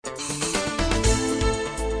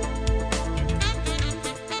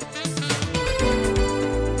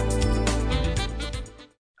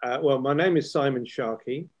Well, my name is Simon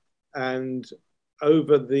Sharkey, and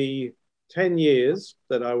over the 10 years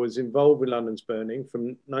that I was involved with London's Burning,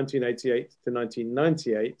 from 1988 to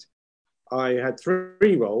 1998, I had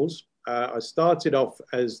three roles. I started off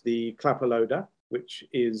as the clapper loader, which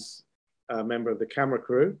is a member of the camera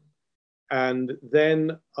crew. And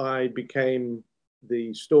then I became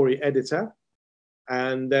the story editor.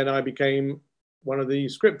 And then I became one of the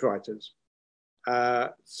script writers.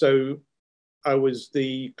 So I was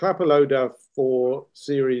the clapper loader for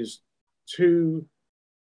series 2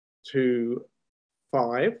 to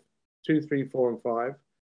 5, 2, 3, 4, and 5.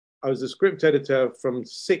 I was the script editor from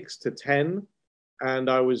 6 to 10, and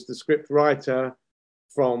I was the script writer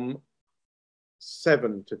from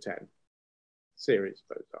 7 to 10 series.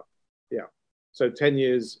 Those are, yeah. So 10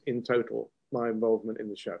 years in total, my involvement in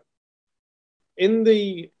the show. In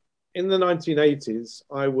the 1980s,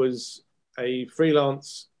 I was a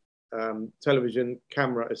freelance television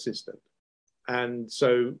camera assistant, and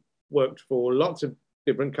so worked for lots of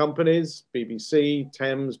different companies, BBC,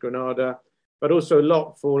 Thames, Granada, but also a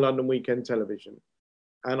lot for London Weekend Television.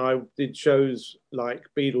 And I did shows like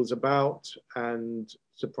Beadle's About and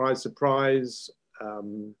Surprise, Surprise,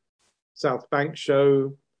 South Bank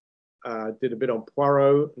Show, did a bit on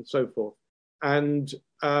Poirot and so forth. And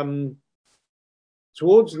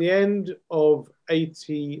towards the end of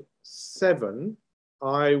 87,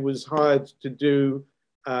 I was hired to do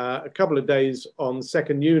a couple of days on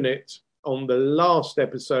second unit on the last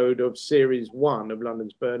episode of series 1 of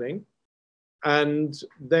London's Burning. And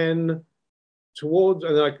then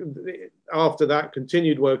after that,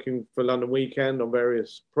 continued working for London Weekend on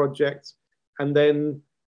various projects. And then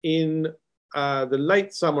in the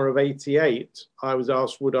late summer of 88, I was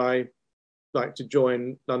asked, would I like to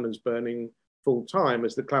join London's Burning full time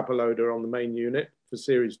as the clapper loader on the main unit for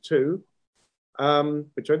series 2,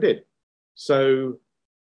 which I did. So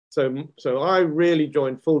I really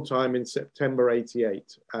joined full time in September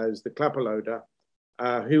 88 as the clapper loader,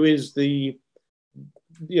 who is the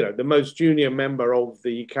most junior member of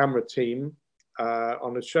the camera team.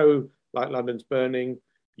 On a show like London's Burning,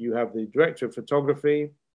 you have the director of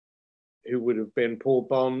photography, who would have been Paul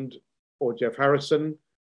Bond or Jeff Harrison.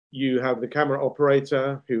 You have the camera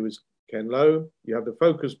operator, who is Ken Lowe. You have the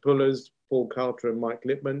focus pullers, Paul Carter and Mike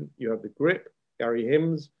Lippman. You have the grip, Gary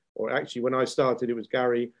Hims, or actually when I started, it was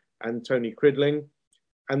Gary and Tony Cridling,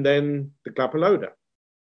 and then the clapper loader.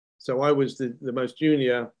 So I was the most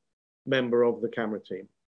junior member of the camera team.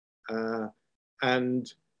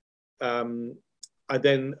 I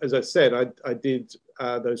then, as I said, I did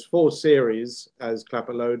those 4 series as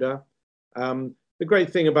clapper loader. The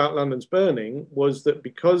great thing about London's Burning was that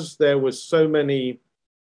because there were so many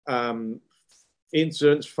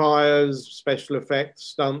incidents, fires, special effects,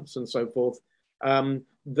 stunts, and so forth,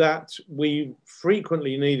 that we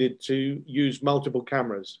frequently needed to use multiple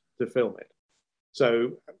cameras to film it.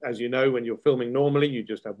 So, as you know, when you're filming normally, you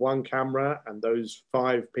just have one camera, and those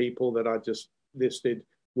 5 people that I just listed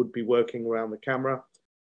would be working around the camera.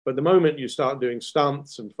 But the moment you start doing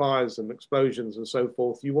stunts and fires and explosions and so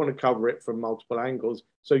forth, you want to cover it from multiple angles.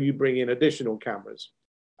 So you bring in additional cameras,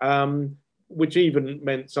 which even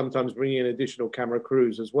meant sometimes bringing in additional camera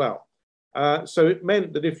crews as well. So it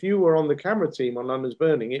meant that if you were on the camera team on London's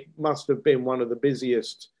Burning, it must have been one of the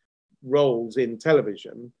busiest roles in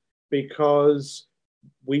television, because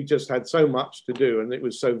we just had so much to do, and it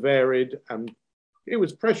was so varied, and it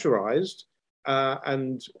was pressurized,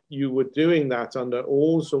 and you were doing that under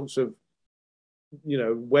all sorts of,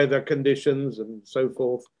 weather conditions and so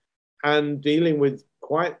forth, and dealing with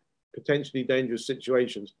quite potentially dangerous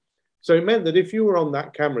situations. So it meant that if you were on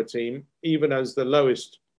that camera team, even as the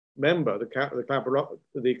lowest member, the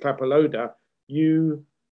clapper loader, you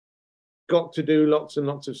got to do lots and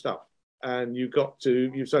lots of stuff. And you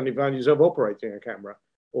suddenly found yourself operating a camera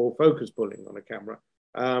or focus pulling on a camera,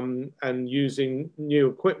 and using new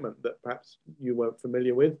equipment that perhaps you weren't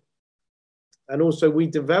familiar with. And also we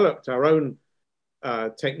developed our own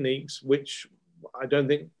techniques, which I don't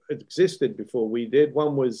think had existed before we did.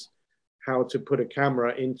 One was how to put a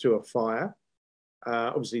camera into a fire.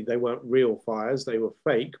 Obviously, they weren't real fires, they were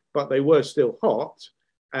fake, but they were still hot,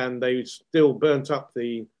 and they still burnt up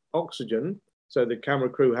the oxygen. So the camera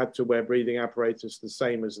crew had to wear breathing apparatus the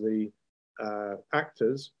same as the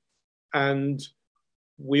actors. And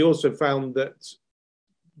we also found that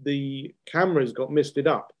the cameras got misted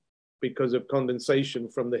up because of condensation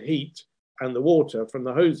from the heat and the water from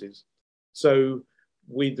the hoses. So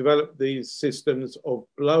we developed these systems of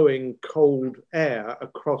blowing cold air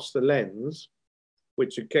across the lens,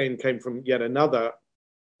 which again came from yet another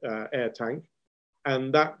air tank.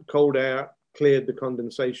 And that cold air cleared the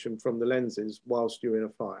condensation from the lenses whilst you're in a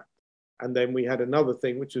fire. And then we had another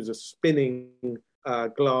thing, which was a spinning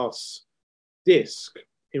glass disc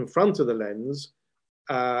in front of the lens,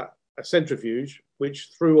 a centrifuge, which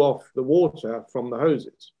threw off the water from the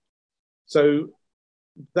hoses. So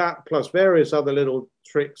that, plus various other little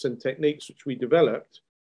tricks and techniques which we developed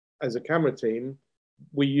as a camera team,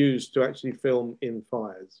 we used to actually film in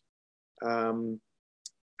fires.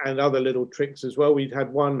 And other little tricks as well. We'd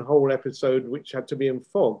had one whole episode which had to be in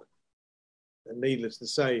fog. And needless to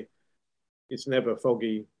say, it's never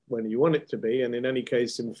foggy when you want it to be. And in any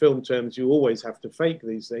case, in film terms, you always have to fake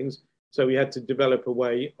these things. So we had to develop a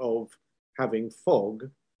way of having fog.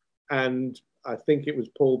 And I think it was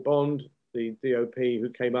Paul Bond, the DOP, who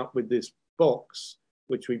came up with this box,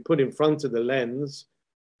 which we put in front of the lens.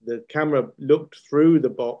 The camera looked through the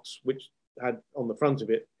box, which had on the front of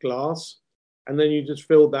it glass. And then you just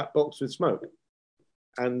filled that box with smoke.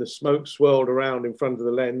 And the smoke swirled around in front of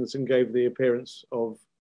the lens and gave the appearance of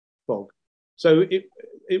fog. So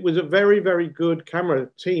it was a very, very good camera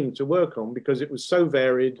team to work on because it was so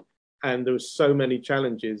varied and there were so many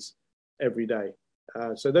challenges every day.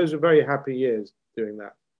 So those were very happy years doing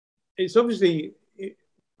that. It's obviously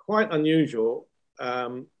quite unusual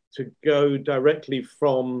to go directly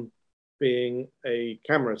from being a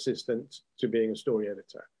camera assistant to being a story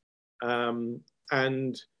editor.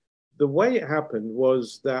 And the way it happened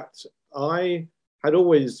was that I had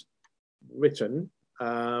always written,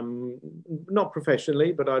 not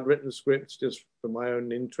professionally, but I'd written scripts just for my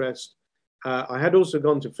own interest. I had also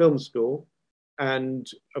gone to film school, and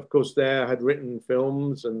of course there I had written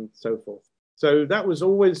films and so forth. So that was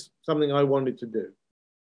always something I wanted to do.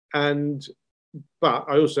 But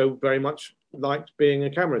I also very much liked being a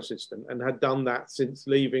camera assistant and had done that since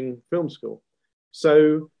leaving film school.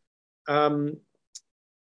 So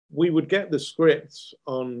we would get the scripts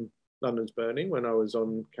on London's Burning when I was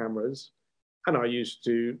on cameras, and I used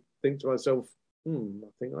to think to myself, I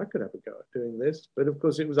think I could have a go at doing this. But of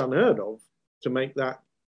course, it was unheard of to make that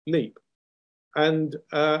leap. And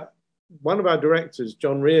one of our directors,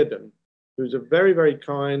 John Reardon, who's a very, very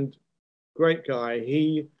kind, great guy,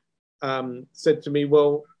 he said to me,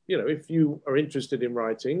 well, you know, if you are interested in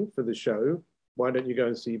writing for the show, why don't you go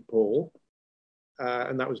and see Paul?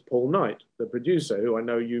 And that was Paul Knight, the producer, who I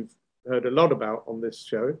know you've heard a lot about on this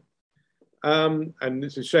show. And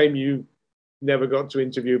it's a shame you never got to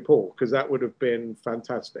interview Paul, because that would have been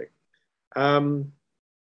fantastic. So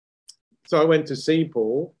I went to see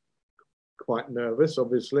Paul, quite nervous,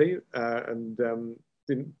 obviously, and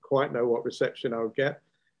didn't quite know what reception I would get.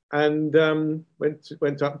 And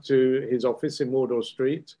went up to his office in Wardour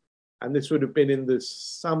Street. And this would have been in the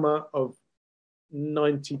summer of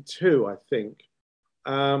 92, I think.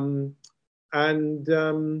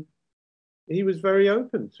 He was very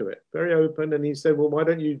open to it, very open. And he said, well, why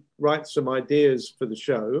don't you write some ideas for the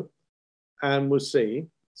show and we'll see.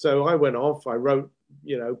 So I went off, I wrote,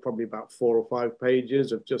 you know, probably about 4 or 5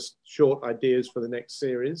 pages of just short ideas for the next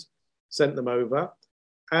series, sent them over.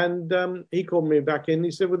 And he called me back in. He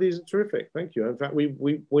said, well, these are terrific. Thank you. In fact, we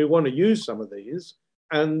want to use some of these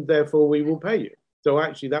and therefore we will pay you. So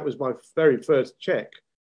actually, that was my very first check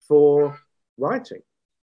for writing.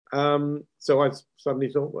 So I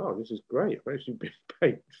suddenly thought, wow, this is great. I've actually been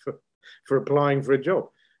paid for applying for a job.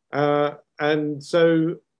 And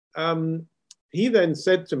so he then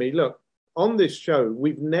said to me, look, on this show,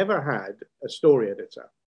 we've never had a story editor.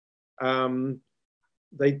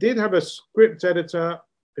 They did have a script editor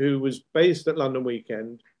who was based at London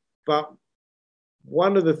Weekend, but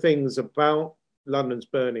one of the things about London's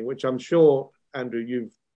Burning, which I'm sure, Andrew,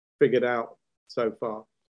 you've figured out so far,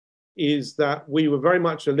 is that we were very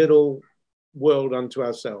much a little world unto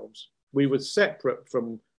ourselves. We were separate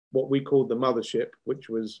from what we called the mothership, which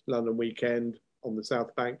was London Weekend on the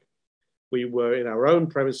South Bank. We were in our own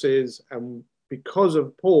premises, and because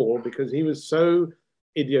of Paul, because he was so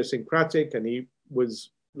idiosyncratic and he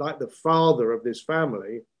was like the father of this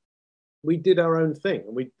family, we did our own thing.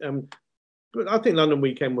 And but I think London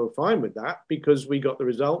Weekend were fine with that because we got the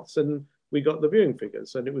results and we got the viewing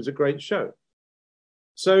figures, and it was a great show.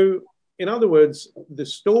 So, in other words, the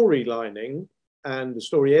storylining and the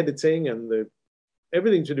story editing and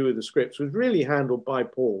everything to do with the scripts was really handled by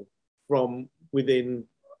Paul from within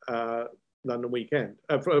London Weekend,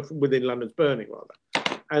 within London's Burning,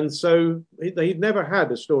 rather. And so he'd never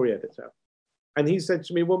had a story editor. And he said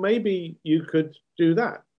to me, well, maybe you could do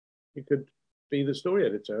that. You could be the story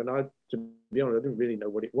editor. And I, to be honest, I didn't really know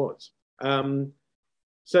what it was.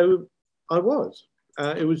 So I was.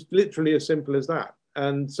 It was literally as simple as that.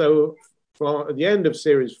 And so at the end of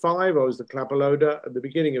series 5, I was the clapper loader. At the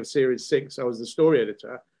beginning of series 6, I was the story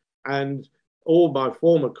editor. And all my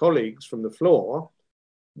former colleagues from the floor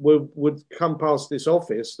would come past this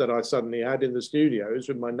office that I suddenly had in the studios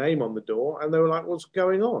with my name on the door, and they were like, "What's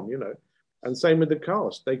going on?" You know. And same with the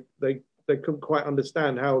cast; they couldn't quite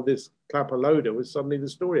understand how this clapper loader was suddenly the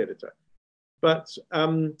story editor. But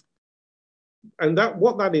and that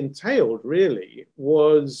what that entailed really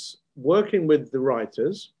was working with the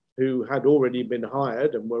writers who had already been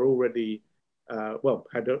hired and were already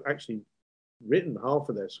had actually written half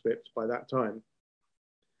of their scripts by that time.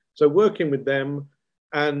 So working with them,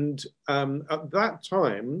 and at that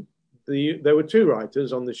time, there were two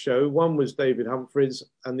writers on the show. One was David Humphreys,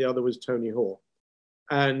 and the other was Tony Hoare.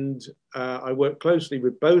 And I worked closely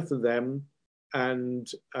with both of them, and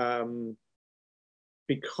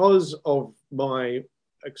because of my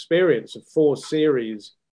experience of 4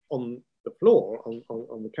 series on the floor,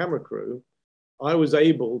 on the camera crew, I was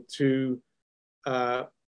able to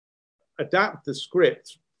adapt the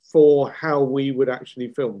script for how we would actually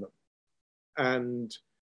film them and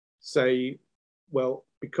say, well,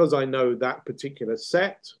 because I know that particular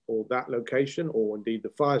set or that location or indeed the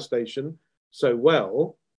fire station so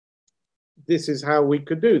well, this is how we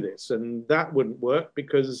could do this. And that wouldn't work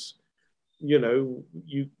because, you know,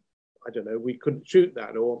 I don't know, we couldn't shoot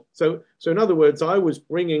that. Or so in other words, I was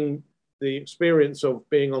bringing the experience of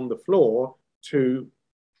being on the floor to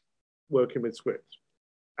working with scripts.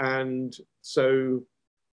 And so,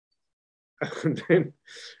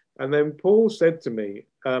 and then Paul said to me,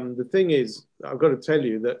 the thing is, I've got to tell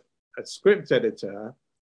you that a script editor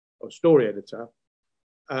or story editor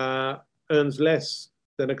earns less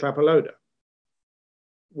than a clapper loader,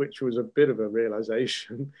 which was a bit of a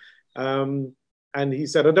realization. And he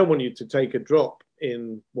said, I don't want you to take a drop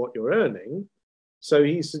in what you're earning. So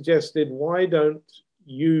he suggested, why don't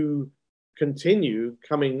you continue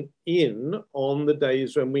coming in on the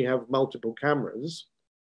days when we have multiple cameras,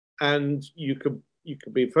 and you could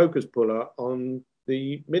be a focus puller on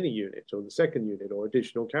the mini unit or the second unit or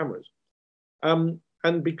additional cameras.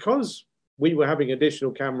 And because we were having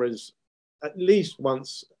additional cameras at least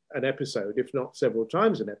once an episode, if not several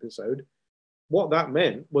times an episode, what that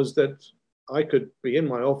meant was that I could be in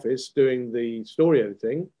my office doing the story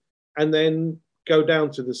editing and then go down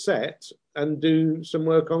to the set and do some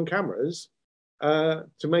work on cameras to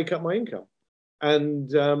make up my income.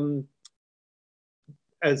 And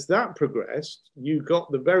as that progressed, you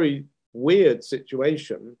got the very weird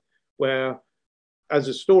situation where, as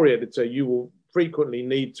a story editor, you will frequently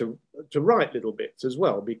need to write little bits as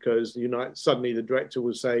well, because suddenly the director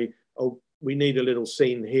will say, "Oh, we need a little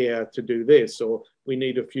scene here to do this," or "We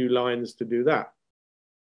need a few lines to do that,"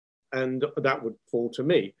 and that would fall to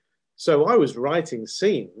me. So I was writing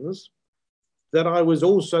scenes that I was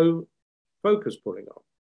also focus pulling on.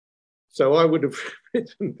 So I would have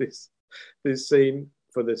written this scene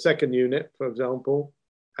for the second unit, for example,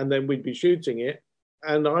 and then we'd be shooting it,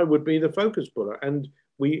 and I would be the focus puller. And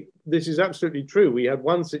this is absolutely true. We had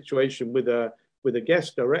one situation with a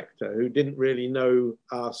guest director who didn't really know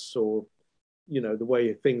us or, the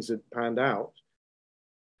way things had panned out.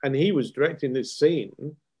 And he was directing this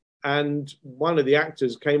scene, and one of the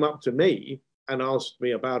actors came up to me and asked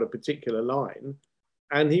me about a particular line.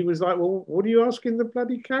 And he was like, "Well, what are you asking the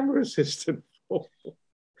bloody camera assistant for?"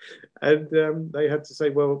 And they had to say,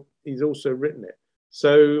 "Well, he's also written it."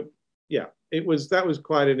 So yeah, that was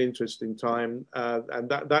quite an interesting time, and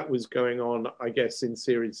that was going on, I guess, in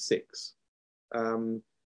series 6, and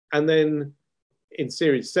then in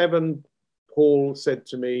series 7, Paul said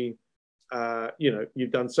to me,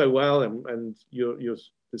 "You've done so well, and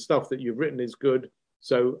the stuff that you've written is good.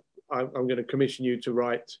 So I'm going to commission you to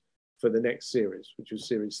write for the next series," which was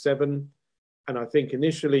series 7. And I think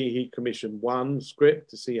initially he commissioned 1 script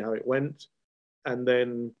to see how it went.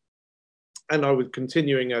 And I was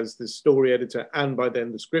continuing as the story editor and by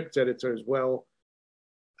then the script editor as well.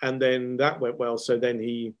 And then that went well. So then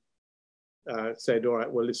he said, "All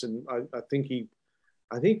right, well, listen, I think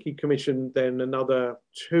he commissioned then another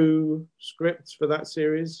 2 scripts for that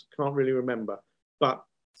series. Can't really remember. But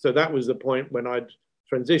so that was the point when I'd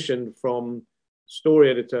transitioned from story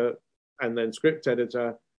editor and then script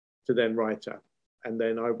editor to then writer. And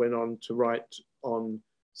then I went on to write on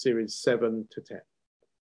series 7 to 10.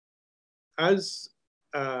 As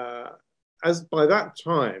by that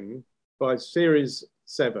time, by series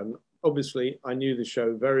 7, obviously I knew the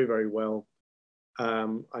show very, very well.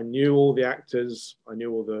 I knew all the actors, I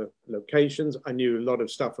knew all the locations, I knew a lot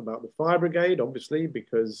of stuff about the fire brigade, obviously,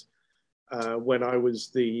 because when I was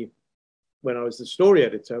the story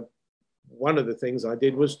editor, one of the things I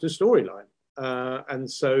did was the storyline. And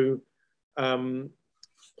so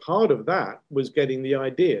part of that was getting the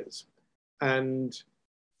ideas. And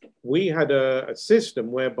we had a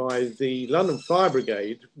system whereby the London Fire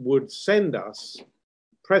Brigade would send us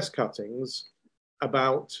press cuttings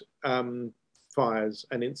about fires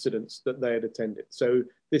and incidents that they had attended. So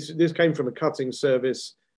this came from a cutting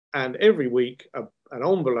service, and every week an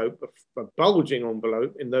envelope, a bulging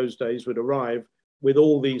envelope in those days, would arrive with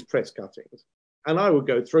all these press cuttings, and I would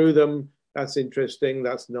go through them. That's interesting.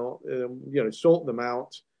 That's not, sort them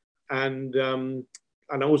out, and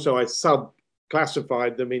also I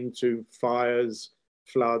classified them into fires,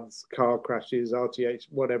 floods, car crashes, RTH,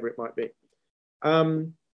 whatever it might be.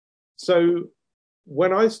 So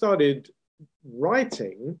when I started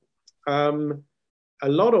writing, a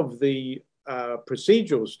lot of the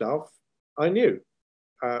procedural stuff I knew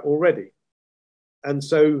already. And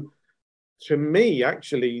so to me,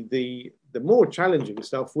 actually, the more challenging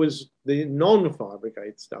stuff was the non-fire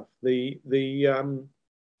brigade stuff, the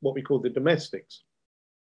what we call the domestics.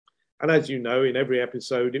 And as you know, in every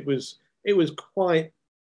episode, it was quite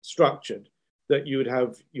structured, that you would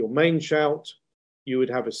have your main shout, you would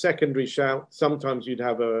have a secondary shout. Sometimes you'd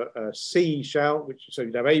have a C shout, so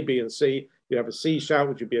you'd have A, B, and C. You'd have a C shout,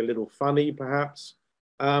 which would be a little funny, perhaps.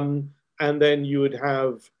 And then you would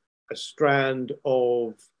have a strand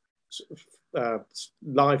of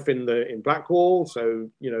life in Blackwall. So,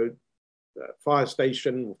 fire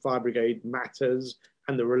station or fire brigade matters,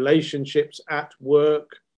 and the relationships at work,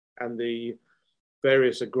 and the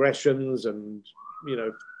various aggressions and,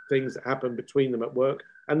 things that happen between them at work.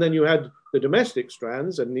 And then you had the domestic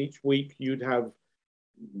strands, and each week you'd have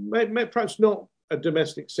perhaps not a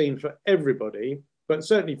domestic scene for everybody, but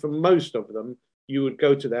certainly for most of them, you would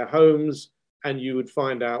go to their homes and you would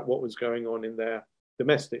find out what was going on in their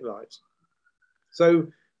domestic lives. So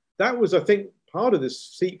that was, I think, part of the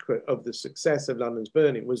secret of the success of London's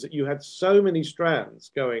Burning, was that you had so many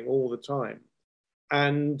strands going all the time.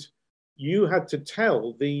 And you had to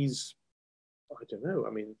tell these, I don't know,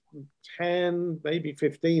 10, maybe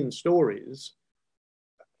 15 stories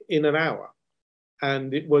in an hour.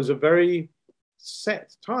 And it was a very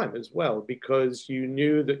set time as well, because you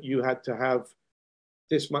knew that you had to have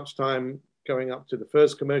this much time going up to the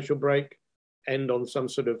first commercial break, end on some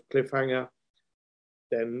sort of cliffhanger,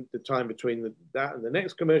 then the time between that and the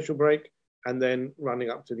next commercial break, and then running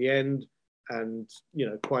up to the end, and,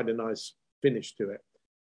 quite a nice finish to it.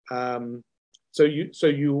 So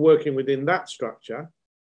you were working within that structure.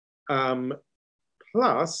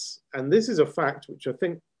 Plus, and this is a fact which I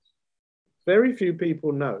think very few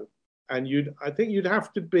people know, and I think you'd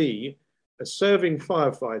have to be a serving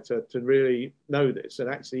firefighter to really know this, and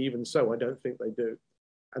actually even so, I don't think they do.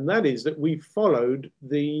 And that is that we followed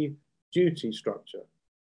the duty structure.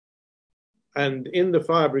 And in the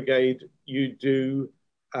fire brigade, you do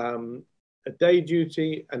a day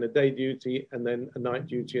duty and a day duty, and then a night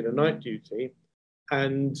duty and a night duty.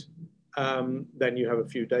 And then you have a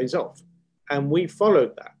few days off. And we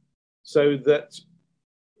followed that. So that,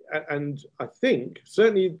 and I think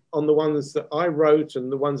certainly on the ones that I wrote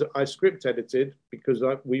and the ones that I script edited, because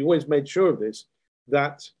we always made sure of this,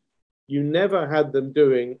 that you never had them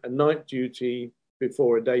doing a night duty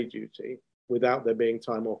before a day duty without there being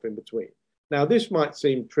time off in between. Now, this might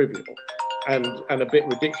seem trivial and a bit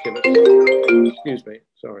ridiculous. Excuse me,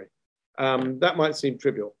 sorry. That might seem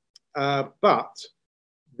trivial. But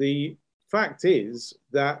the fact is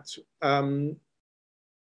that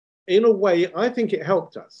in a way, I think it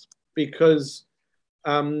helped us, because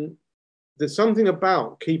there's something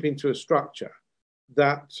about keeping to a structure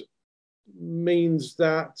that means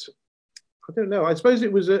that, I don't know, I suppose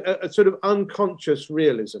it was a sort of unconscious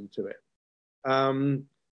realism to it.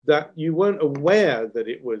 That you weren't aware that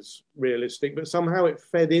it was realistic, but somehow it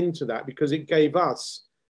fed into that, because it gave us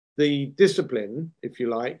the discipline, if you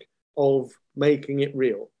like, of making it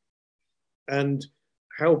real. And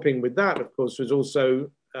helping with that, of course, was also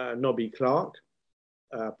Nobby Clark,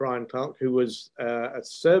 Brian Clark, who was a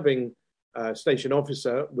serving station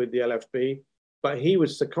officer with the LFB, but he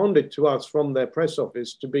was seconded to us from their press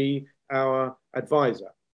office to be our advisor.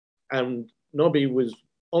 And Nobby was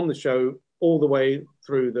on the show all the way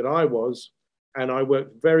through that I was, and I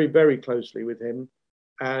worked very, very closely with him.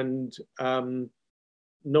 And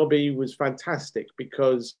Nobby was fantastic,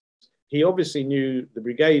 because he obviously knew the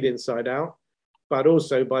brigade inside out, but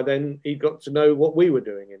also by then he got to know what we were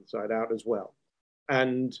doing inside out as well.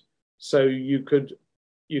 And so you could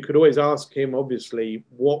always ask him, obviously,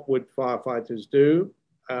 what would firefighters do?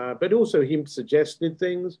 But also he suggested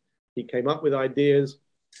things, he came up with ideas,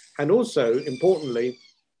 and also, importantly,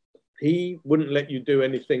 he wouldn't let you do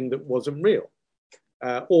anything that wasn't real,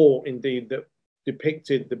 or indeed that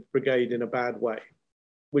depicted the brigade in a bad way,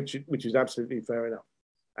 which is absolutely fair enough.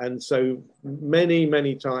 And so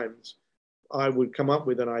many times I would come up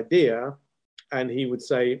with an idea and he would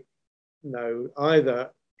say, no, either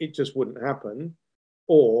it just wouldn't happen,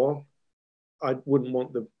 or I wouldn't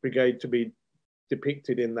want the brigade to be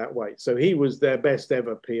depicted in that way. So he was their best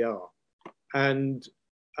ever PR. And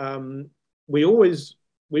we always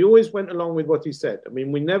went along with what he said. I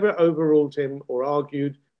mean, we never overruled him or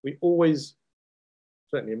argued. We always,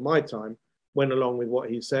 certainly in my time, went along with what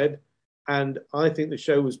he said. And I think the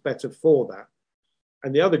show was better for that.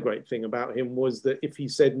 And the other great thing about him was that if he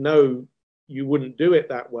said, no, you wouldn't do it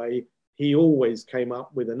that way, he always came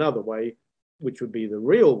up with another way, which would be the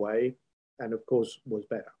real way, and of course was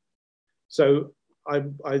better. So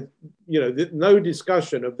no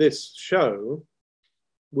discussion of this show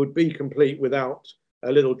would be complete without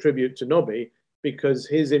a little tribute to Nobby, because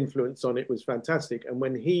his influence on it was fantastic. And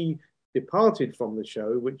when he departed from the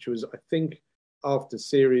show, which was, I think, after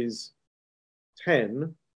series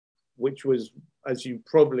 10, which was, as you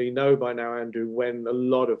probably know by now, Andrew, when a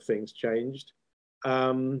lot of things changed,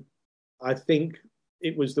 I think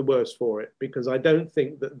it was the worst for it, because I don't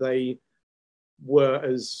think that they were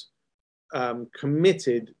as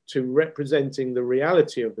committed to representing the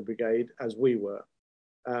reality of the brigade as we were.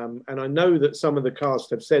 And I know that some of the cast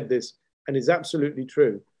have said this, and it's absolutely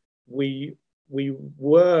true. We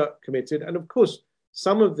were committed, and of course,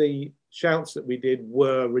 some of the shouts that we did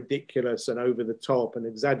were ridiculous and over the top and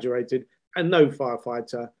exaggerated, and no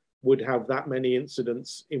firefighter would have that many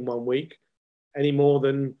incidents in 1 week, any more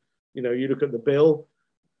than, you look at the bill,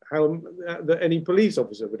 how any police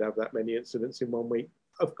officer would have that many incidents in 1 week.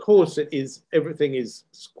 Of course, everything is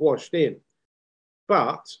squashed in,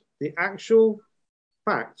 but the actual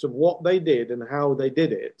facts of what they did and how they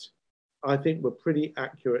did it, I think, were pretty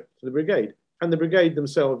accurate to the brigade. And the brigade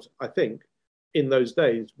themselves, I think, in those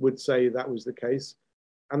days would say that was the case.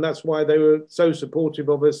 And that's why they were so supportive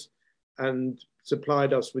of us and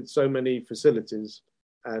supplied us with so many facilities,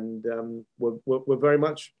 and were very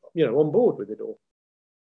much, on board with it all.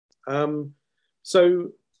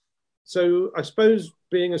 So I suppose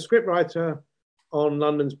being a scriptwriter on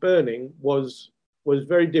London's Burning was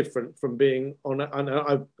very different from being on, and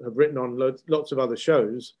I have written on lots of other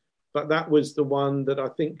shows, but that was the one that I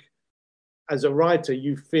think, as a writer,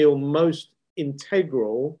 you feel most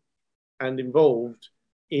integral and involved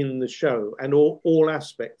in the show and all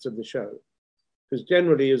aspects of the show. Because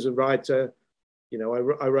generally, as a writer, I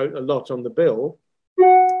wrote a lot on the bill,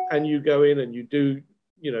 and you go in and you do,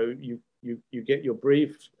 you get your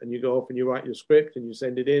brief and you go off and you write your script and you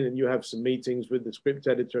send it in and you have some meetings with the script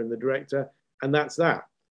editor and the director, and that's that.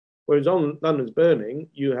 Whereas on London's Burning,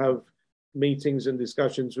 you have meetings and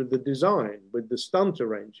discussions with the design, with the stunt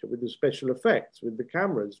arranger, with the special effects, with the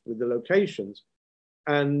cameras, with the locations.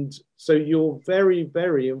 And so you're very,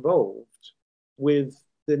 very involved with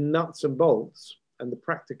the nuts and bolts and the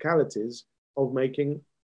practicalities of making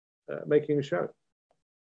a show.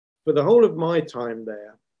 For the whole of my time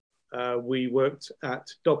there, we worked at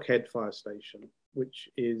Dockhead Fire Station, which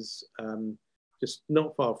is just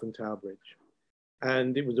not far from Tower Bridge.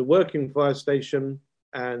 And it was a working fire station.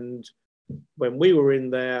 And when we were in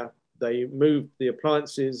there, they moved the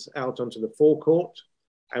appliances out onto the forecourt,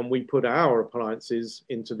 and we put our appliances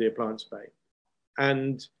into the appliance bay.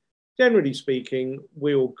 And generally speaking,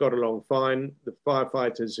 we all got along fine. The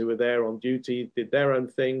firefighters who were there on duty did their own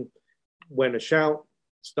thing. When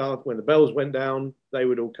the bells went down, they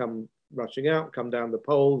would all come rushing out, come down the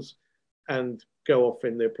poles and go off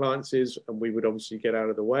in the appliances, and we would obviously get out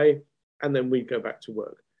of the way, and then we'd go back to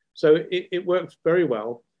work. So it worked very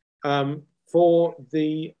well. For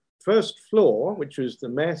the first floor, which was the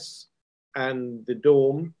mess and the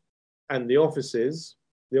dorm and the offices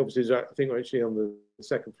I think were actually on the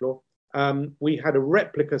second floor, we had a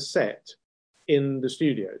replica set in the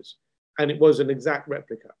studios, and it was an exact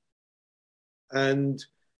replica. And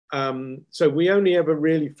so we only ever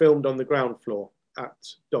really filmed on the ground floor at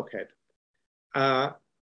Dockhead.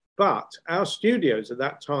 But our studios at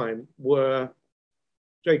that time were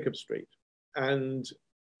Jacob Street, and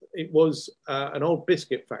it was an old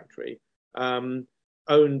biscuit factory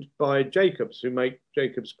owned by Jacobs, who make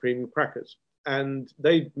Jacobs cream crackers. And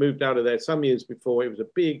they moved out of there some years before. It was a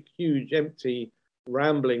big, huge, empty,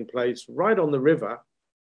 rambling place right on the river.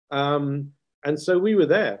 And so we were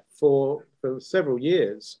there for several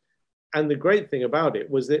years. And the great thing about it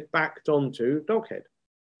was it backed onto Dockhead.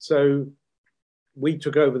 So we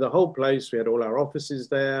took over the whole place. We had all our offices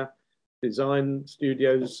there, design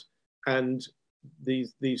studios, and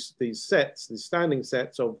these sets, the standing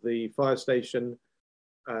sets of the fire station,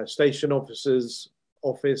 station officers'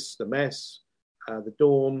 office, the mess, the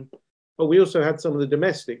dorm, but we also had some of the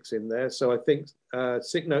domestics in there. So I think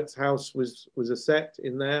Sick Note's house was a set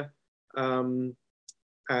in there. And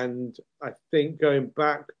I think going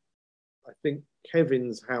back, I think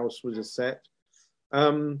Kevin's house was a set.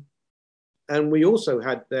 And we also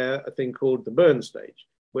had there a thing called the burn stage,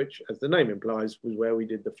 which, as the name implies, was where we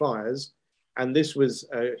did the fires. And this was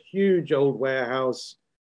a huge old warehouse,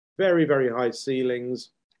 very, very high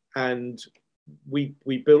ceilings. And we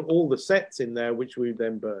built all the sets in there, which we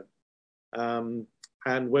then burned.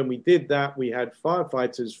 And when we did that, we had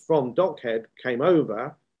firefighters from Dockhead came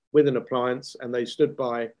over with an appliance, and they stood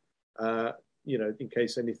by, in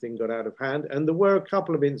case anything got out of hand. And there were a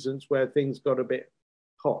couple of incidents where things got a bit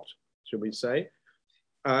hot, should we say.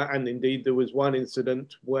 And indeed, there was one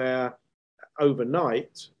incident where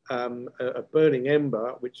overnight, a burning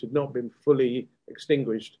ember, which had not been fully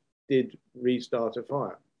extinguished, did restart a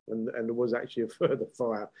fire. And there was actually a further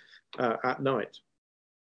fire at night.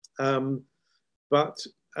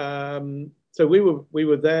 So we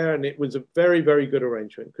were there, and it was a very, very good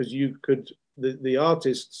arrangement, because the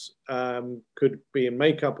artists could be in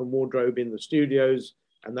makeup and wardrobe in the studios,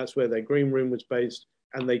 and that's where their green room was based,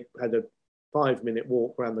 and they had a 5-minute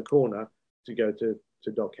walk around the corner to go to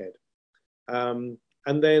Dockhead. And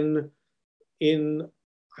then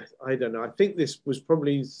I don't know, I think this was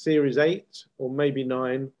probably series 8 or maybe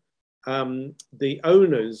 9. The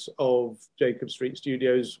owners of Jacob Street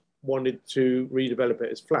Studios wanted to redevelop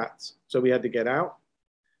it as flats, so we had to get out.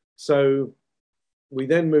 So we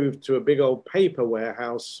then moved to a big old paper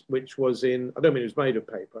warehouse, which was I don't mean it was made of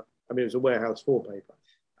paper, I mean it was a warehouse for paper.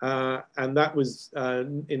 And that was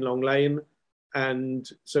in Long Lane. And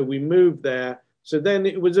so we moved there. So then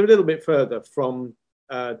it was a little bit further from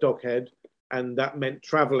Dockhead, and that meant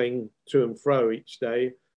traveling to and fro each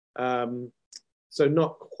day. So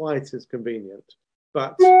not quite as convenient.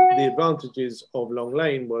 But the advantages of Long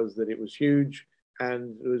Lane was that it was huge,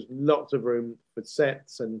 and there was lots of room for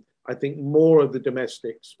sets. And I think more of the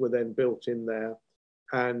domestics were then built in there.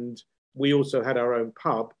 And we also had our own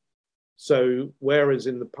pub. So whereas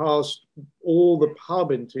in the past, all the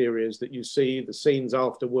pub interiors that you see, the scenes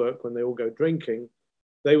after work when they all go drinking,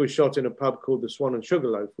 they were shot in a pub called the Swan and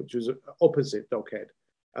Sugarloaf, which was opposite Dockhead.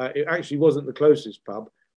 It actually wasn't the closest pub.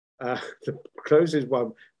 The closest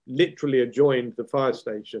one literally adjoined the fire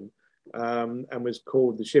station, and was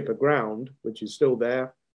called the Ship Aground, which is still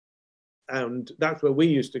there. And that's where we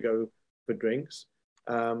used to go for drinks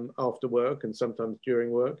after work and sometimes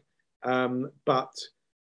during work. But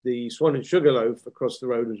the Swan and Sugarloaf across the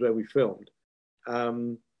road was where we filmed.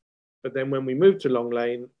 But then when we moved to Long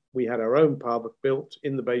Lane, we had our own pub built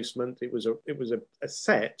in the basement. It was a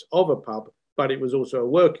set of a pub, but it was also a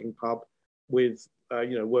working pub with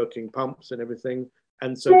working pumps and everything.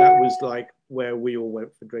 And so that was like where we all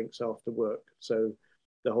went for drinks after work. So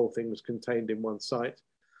the whole thing was contained in one site.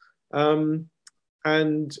 Then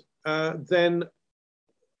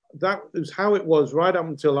that was how it was right up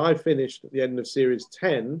until I finished at the end of series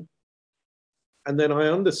 10. And then I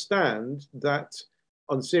understand that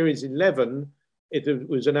on series 11, it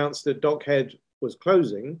was announced that Dockhead was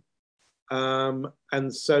closing. And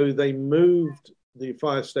so they moved the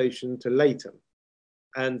fire station to Leighton.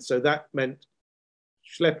 And so that meant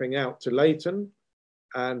schlepping out to Leighton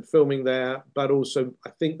and filming there, but also I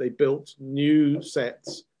think they built new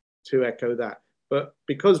sets to echo that. But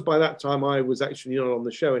because by that time I was actually not on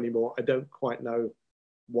the show anymore, I don't quite know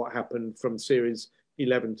what happened from series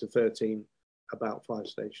 11 to 13 about fire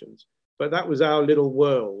stations. But that was our little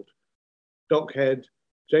world. Dockhead,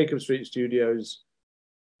 Jacob Street Studios,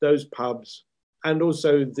 those pubs, and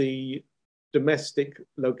also the domestic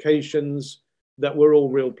locations that were all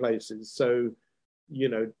real places. So,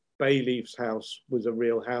 Bayleaf's house was a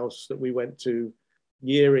real house that we went to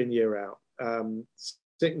year in, year out.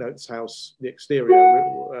 Sick Note's house, the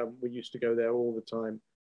exterior, we used to go there all the time.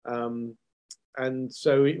 And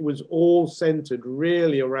so it was all centered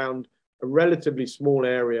really around a relatively small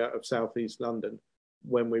area of southeast London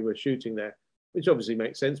when we were shooting there, which obviously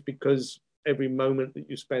makes sense because every moment that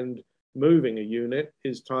you spend moving a unit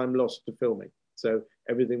is time lost to filming. So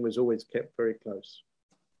everything was always kept very close.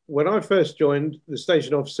 When I first joined, the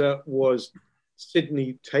station officer was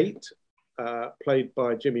Sidney Tate, played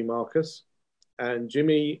by Jimmy Marcus. And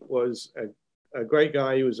Jimmy was a great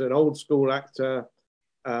guy. He was an old school actor.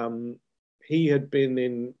 He had been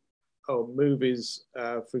in movies,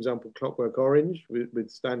 for example, Clockwork Orange with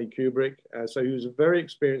Stanley Kubrick. So he was a very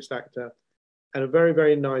experienced actor and a very,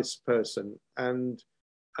 very nice person. And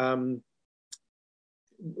an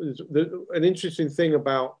interesting thing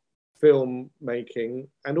about filmmaking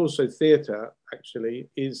and also theatre, actually,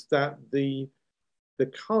 is that the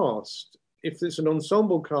cast if it's an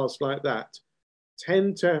ensemble cast like that,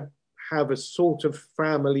 tend to have a sort of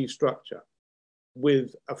family structure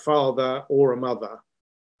with a father or a mother,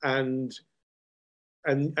 and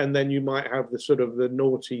then you might have the sort of the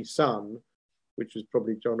naughty son, which was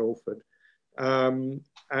probably John Alford.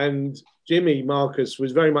 And Jimmy Marcus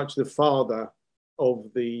was very much the father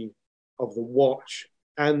of the watch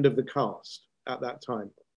and of the cast at that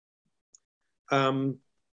time. And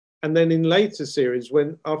then in later series,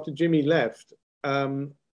 when after Jimmy left,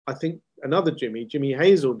 I think another Jimmy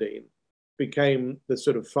Hazeldine, became the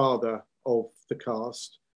sort of father of the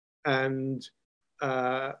cast, and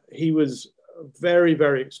he was a very,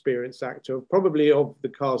 very experienced actor. Probably of the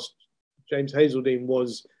cast, James Hazeldine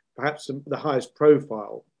was perhaps the highest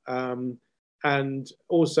profile, and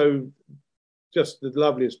also just the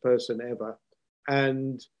loveliest person ever.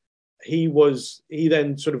 And he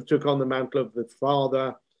then sort of took on the mantle of the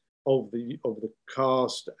father of the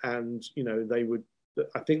cast, and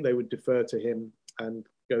I think they would defer to him and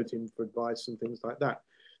go to him for advice and things like that.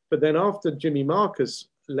 But then after Jimmy Marcus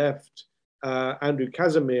left, Andrew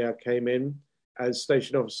Casimir came in as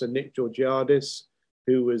Station Officer Nick Georgiadis,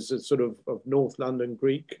 who was a sort of North London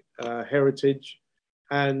Greek heritage.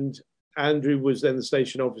 And Andrew was then the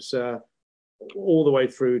station officer all the way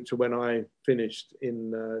through to when I finished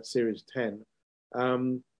in Series 10.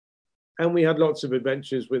 And we had lots of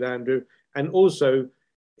adventures with Andrew. And also,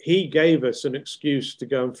 he gave us an excuse to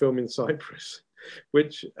go and film in Cyprus,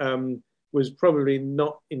 which was probably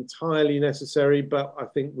not entirely necessary, but I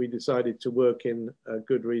think we decided to work in a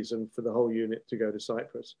good reason for the whole unit to go to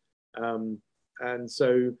Cyprus. And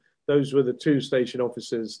so those were the two station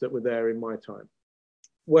officers that were there in my time.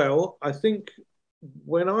 Well, I think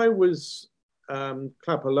when I was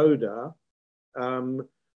Clapper-Loader,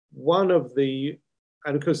 one of the,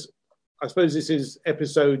 and because I suppose this is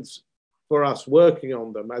episodes for us working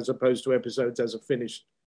on them as opposed to episodes as a finished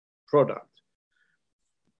product.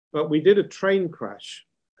 But we did a train crash,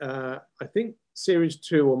 I think series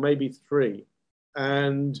 2 or maybe 3.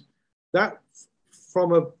 And that,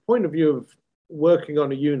 from a point of view of working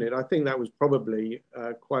on a unit, I think that was probably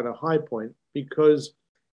quite a high point, because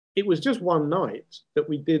it was just one night that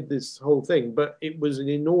we did this whole thing, but it was an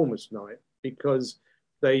enormous night because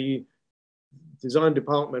the design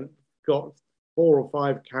department got 4 or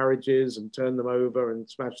 5 carriages and turned them over and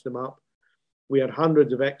smashed them up. We had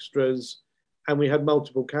hundreds of extras, and we had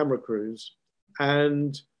multiple camera crews.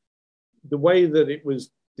 And the way that it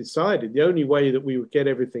was decided, the only way that we would get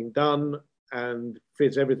everything done and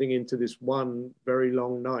fit everything into this one very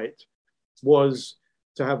long night was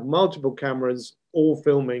to have multiple cameras all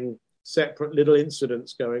filming separate little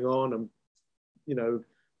incidents going on, and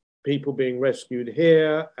people being rescued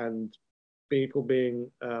here and people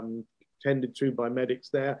being tended to by medics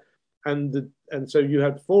there, and so you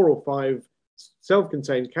had 4 or 5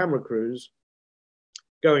 self-contained camera crews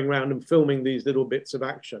going around and filming these little bits of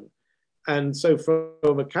action. And so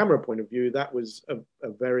from a camera point of view, that was a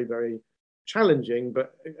very, very challenging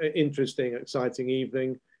but interesting, exciting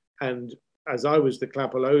evening. And as I was the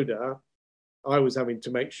Clapper-Loader, I was having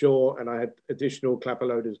to make sure, and I had additional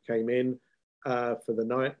Clapper-Loaders came in for the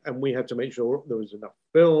night, and we had to make sure there was enough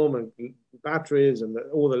film and batteries and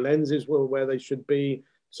that all the lenses were where they should be.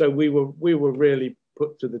 So we were really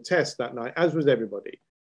put to the test that night, as was everybody.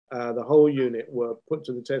 The whole unit were put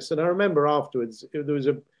to the test. And I remember afterwards, there was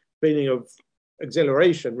a feeling of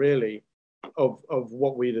exhilaration, really, of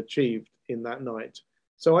what we'd achieved in that night.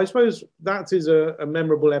 So I suppose that is a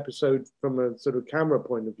memorable episode from a sort of camera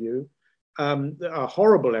point of view. A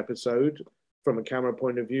horrible episode from a camera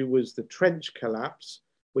point of view was the trench collapse,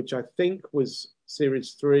 which I think was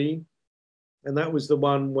series 3. And that was the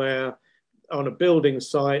one where on a building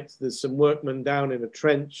site, there's some workmen down in a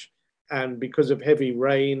trench, and because of heavy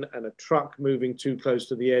rain and a truck moving too close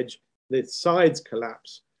to the edge, the sides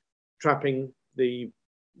collapse, trapping the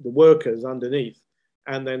workers underneath.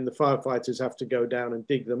 And then the firefighters have to go down and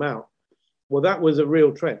dig them out. Well, that was a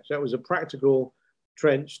real trench. That was a practical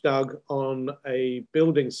trench dug on a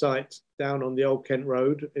building site down on the Old Kent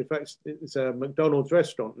Road. In fact, it's a McDonald's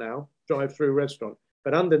restaurant now, drive-through restaurant.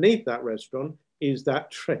 But underneath that restaurant is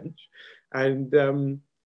that trench. And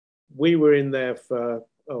we were in there for,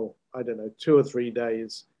 2 or 3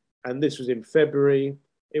 days. And this was in February.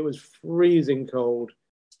 It was freezing cold,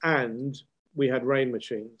 and we had rain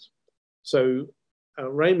machines. So a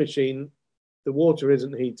rain machine, the water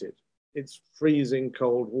isn't heated. It's freezing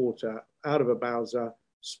cold water out of a Bowser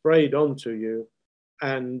sprayed onto you.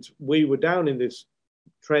 And we were down in this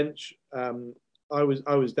trench. I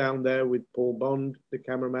was down there with Paul Bond, the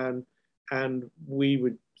cameraman, and we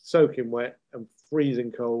were soaking wet and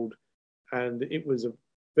freezing cold. And it was a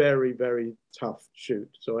very, very tough shoot.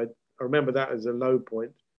 So I remember that as a low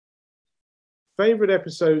point. Favorite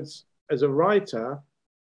episodes as a writer,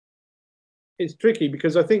 it's tricky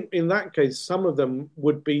because I think in that case, some of them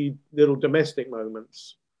would be little domestic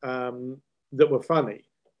moments that were funny.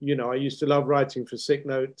 You know, I used to love writing for Sick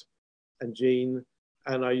Note and Gene,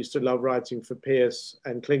 and I used to love writing for Pierce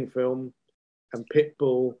and Klingfilm and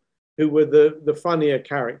Pitbull, who were the funnier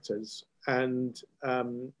characters. And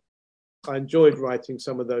I enjoyed writing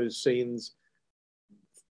some of those scenes.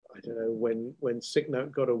 I don't know, when Sick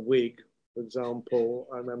Note got a wig, for example,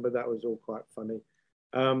 I remember that was all quite funny.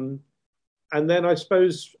 And then I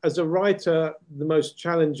suppose as a writer, the most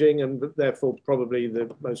challenging and therefore probably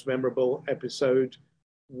the most memorable episode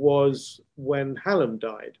was when Hallam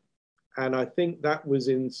died. And I think that was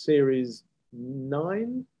in series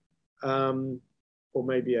 9 or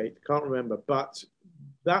maybe 8, can't remember. But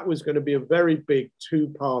that was going to be a very big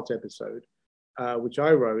 2-part episode, which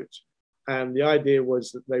I wrote. And the idea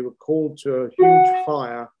was that they were called to a huge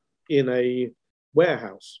fire in a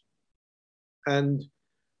warehouse. And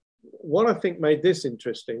what I think made this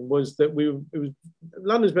interesting was that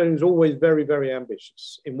London's Burning was always very, very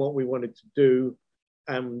ambitious in what we wanted to do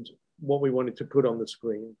and what we wanted to put on the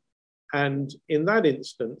screen. And in that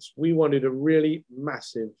instance, we wanted a really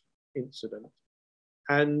massive incident.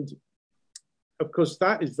 And of course,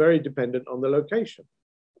 that is very dependent on the location.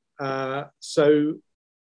 So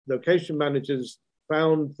location managers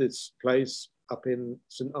found this place up in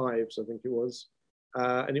St. Ives, I think it was,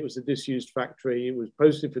 and it was a disused factory. It was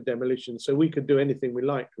posted for demolition, so we could do anything we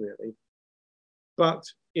liked, really. But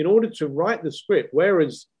in order to write the script,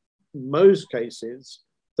 whereas most cases,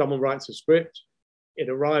 someone writes a script, it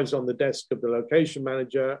arrives on the desk of the location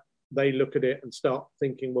manager, they look at it and start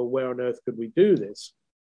thinking, well, where on earth could we do this?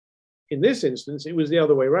 In this instance, it was the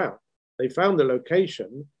other way around. They found the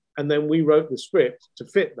location, and then we wrote the script to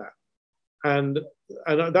fit that. And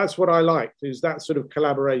that's what I liked, is that sort of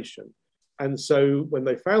collaboration. And so when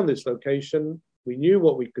they found this location, we knew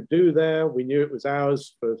what we could do there. We knew it was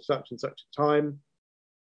ours for such and such a time.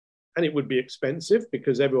 And it would be expensive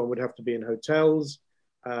because everyone would have to be in hotels,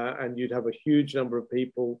 and you'd have a huge number of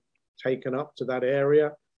people taken up to that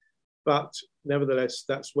area. But nevertheless,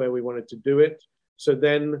 that's where we wanted to do it. So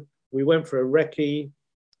then we went for a recce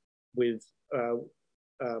with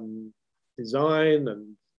design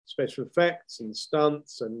and special effects and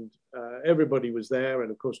stunts, and everybody was there.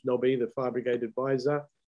 And of course, Nobby, the fire brigade advisor.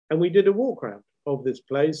 And we did a walk around of this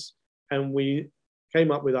place, and we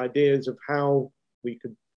came up with ideas of how we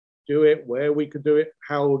could do it, where we could do it,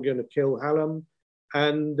 how we're going to kill Hallam.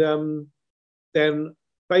 And then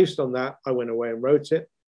based on that, I went away and wrote it.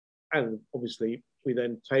 And obviously, we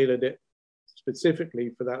then tailored it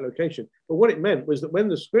specifically for that location. But what it meant was that when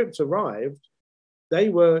the scripts arrived,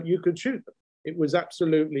 you could shoot them. It was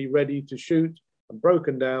absolutely ready to shoot and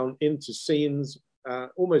broken down into scenes,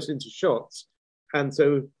 almost into shots. And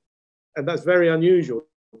that's very unusual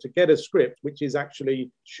to get a script which is actually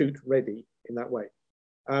shoot ready in that way.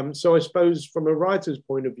 So I suppose from a writer's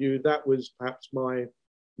point of view, that was perhaps my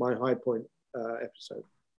high point episode.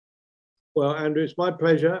 Well, Andrew, it's my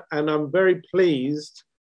pleasure. And I'm very pleased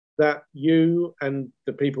that you and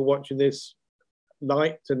the people watching this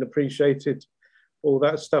liked and appreciated all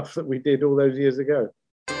that stuff that we did all those years ago.